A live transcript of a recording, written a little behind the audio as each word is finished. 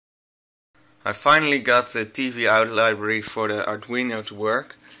I finally got the TVout library for the Arduino to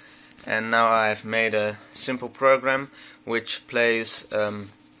work, and now I have made a simple program which plays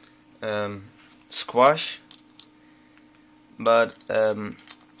squash, but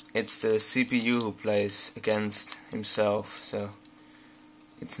it's the CPU who plays against himself, so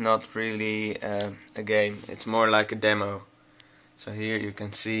it's not really a game, it's more like a demo. So here you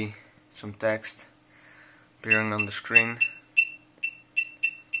can see some text appearing on the screen.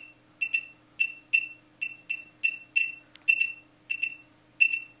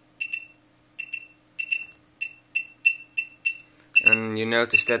 And you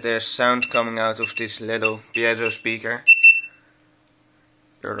notice that there's sound coming out of this little piezo speaker.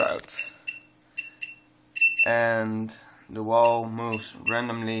 You're out. And the wall moves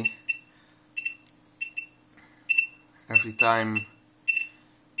randomly every time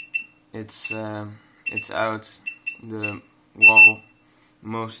it's out. The wall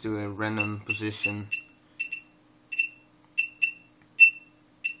moves to a random position.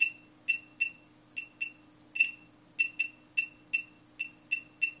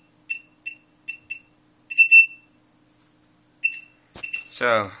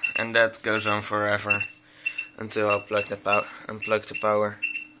 So, and that goes on forever until I unplug the power.